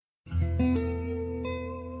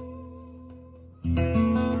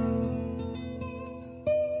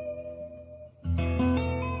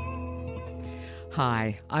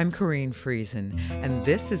Hi, I'm Corrine Friesen, and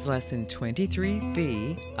this is Lesson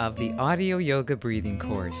 23B of the Audio Yoga Breathing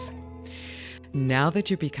course. Now that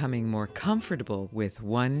you're becoming more comfortable with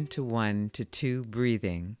 1 to 2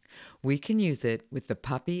 breathing, we can use it with the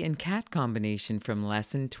puppy and cat combination from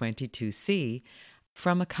Lesson 22C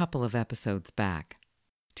from a couple of episodes back.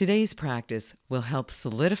 Today's practice will help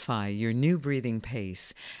solidify your new breathing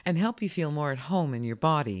pace and help you feel more at home in your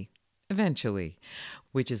body, eventually,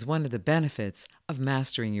 which is one of the benefits of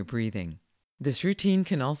mastering your breathing. This routine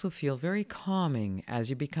can also feel very calming as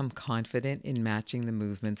you become confident in matching the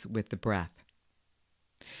movements with the breath.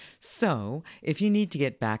 So, if you need to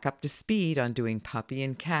get back up to speed on doing puppy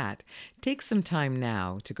and cat, take some time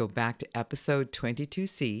now to go back to episode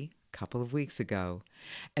 22C, a couple of weeks ago,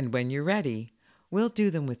 and when you're ready, we'll do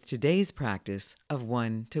them with today's practice of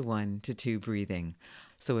 1 to 2 breathing.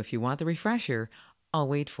 So if you want the refresher, I'll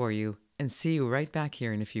wait for you and see you right back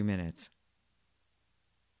here in a few minutes.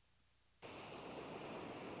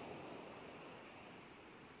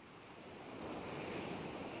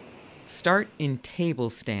 Start in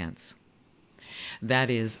table stance.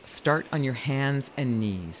 That is, start on your hands and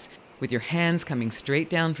knees, with your hands coming straight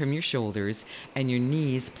down from your shoulders and your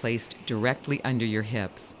knees placed directly under your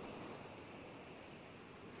hips.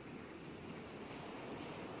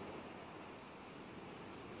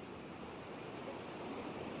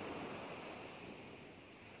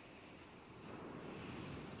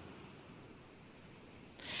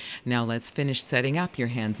 Now let's finish setting up your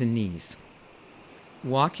hands and knees.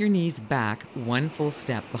 Walk your knees back one full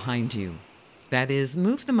step behind you. That is,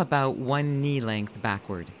 move them about 1 knee length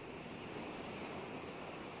backward.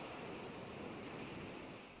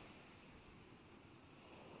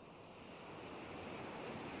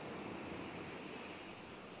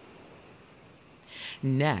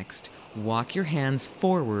 Next, walk your hands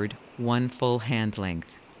forward 1 full hand length.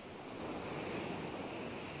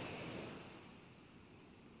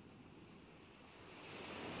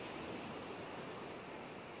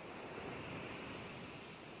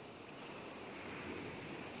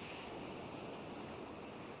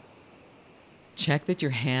 Check that your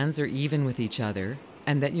hands are even with each other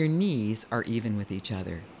and that your knees are even with each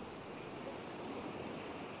other.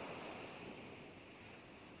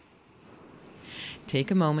 Take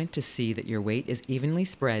a moment to see that your weight is evenly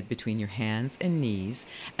spread between your hands and knees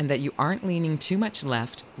and that you aren't leaning too much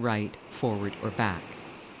left, right, forward, or back.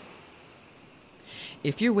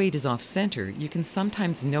 If your weight is off center, you can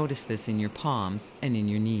sometimes notice this in your palms and in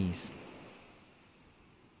your knees.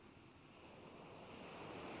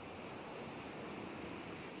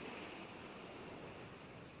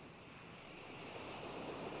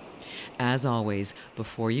 As always,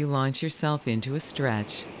 before you launch yourself into a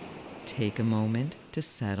stretch, take a moment to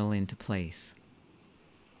settle into place.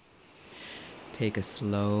 Take a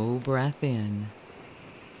slow breath in,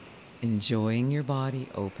 enjoying your body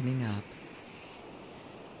opening up.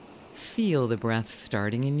 Feel the breath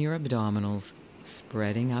starting in your abdominals,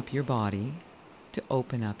 spreading up your body to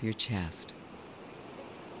open up your chest.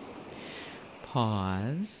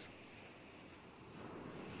 Pause.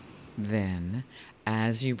 Then,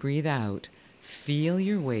 as you breathe out, feel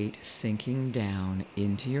your weight sinking down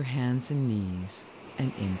into your hands and knees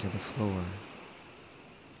and into the floor.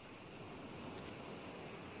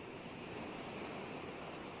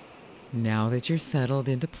 Now that you're settled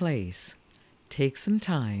into place, take some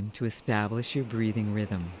time to establish your breathing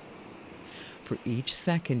rhythm. For each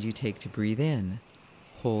second you take to breathe in,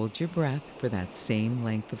 hold your breath for that same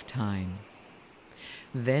length of time.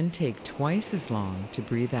 Then take twice as long to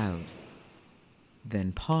breathe out.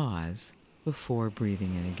 Then pause before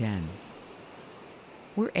breathing in again.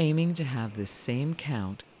 We're aiming to have the same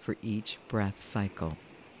count for each breath cycle.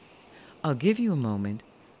 I'll give you a moment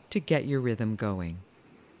to get your rhythm going.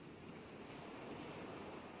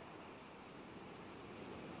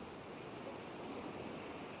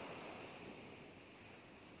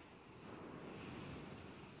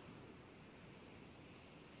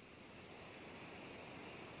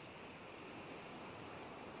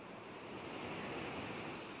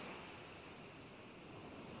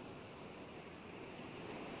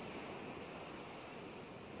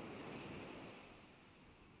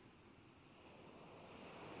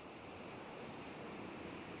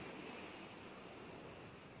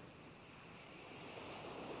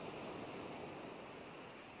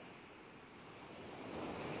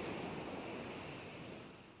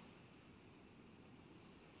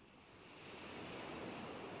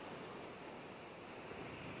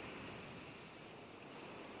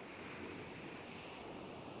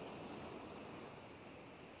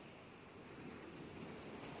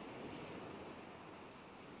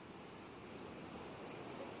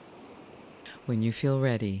 When you feel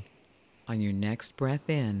ready, on your next breath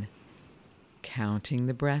in, counting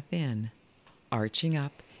the breath in, arching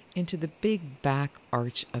up into the big back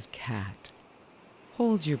arch of cat.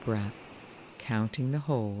 Hold your breath, counting the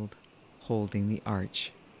hold, holding the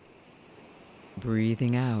arch.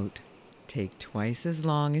 Breathing out, take twice as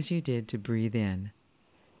long as you did to breathe in,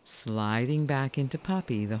 sliding back into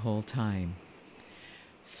puppy the whole time.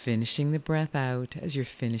 Finishing the breath out as you're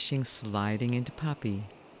finishing sliding into puppy.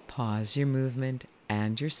 Pause your movement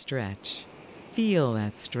and your stretch. Feel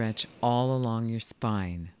that stretch all along your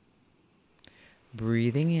spine.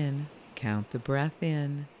 Breathing in, count the breath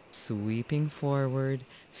in, sweeping forward,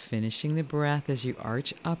 finishing the breath as you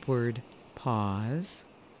arch upward. Pause,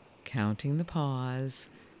 counting the pause,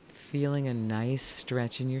 feeling a nice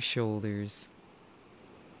stretch in your shoulders.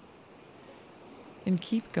 And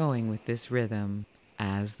keep going with this rhythm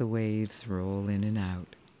as the waves roll in and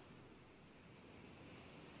out.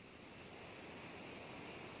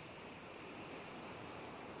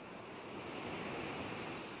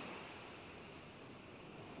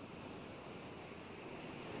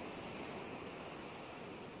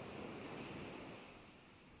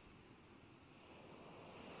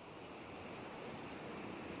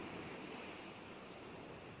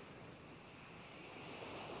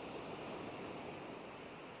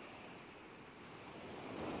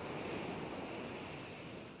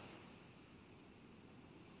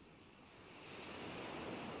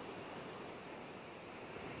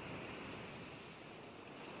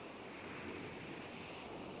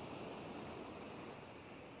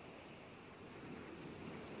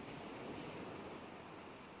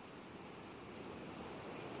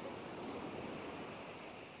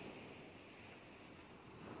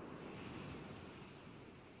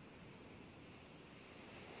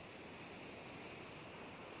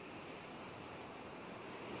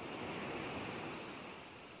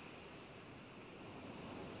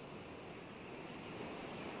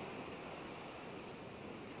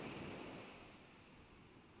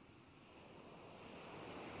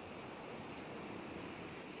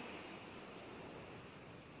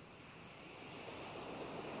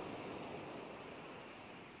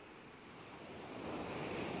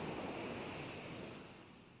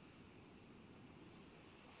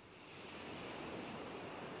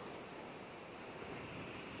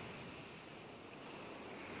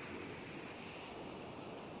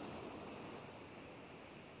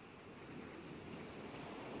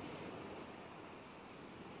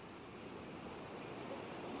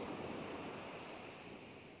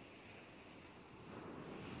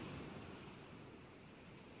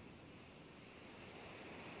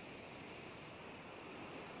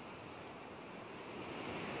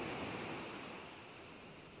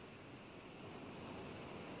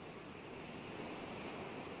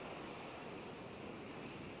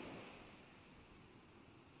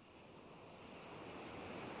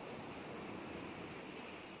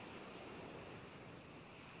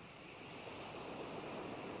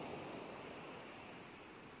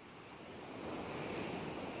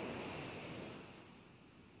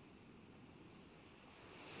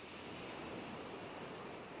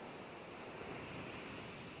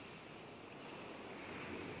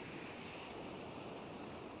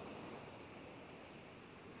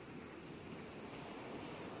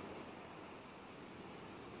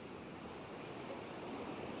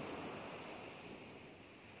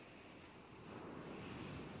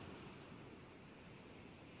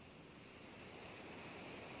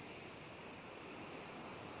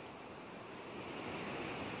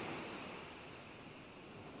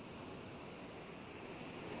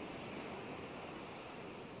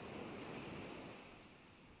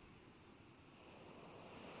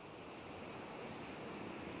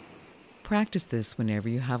 Practice this whenever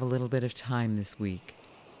you have a little bit of time this week.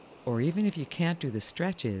 Or even if you can't do the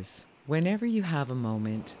stretches, whenever you have a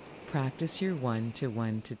moment, practice your 1 to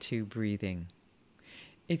 1 to 2 breathing.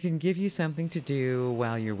 It can give you something to do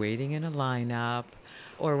while you're waiting in a lineup,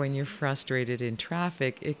 or when you're frustrated in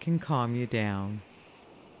traffic, it can calm you down.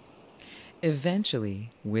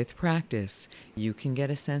 Eventually, with practice, you can get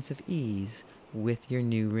a sense of ease with your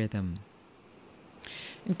new rhythm.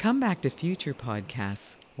 And come back to future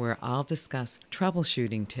podcasts where I'll discuss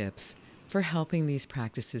troubleshooting tips for helping these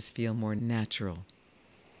practices feel more natural.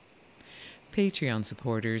 Patreon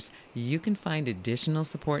supporters, you can find additional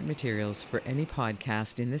support materials for any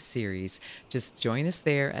podcast in this series. Just join us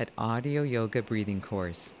there at Audio Yoga Breathing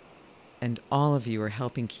Course. And all of you are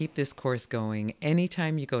helping keep this course going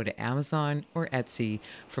anytime you go to Amazon or Etsy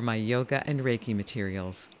for my yoga and Reiki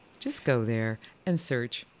materials. Just go there and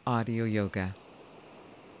search Audio Yoga.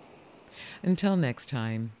 Until next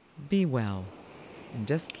time, be well. and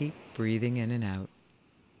just keep breathing in and out.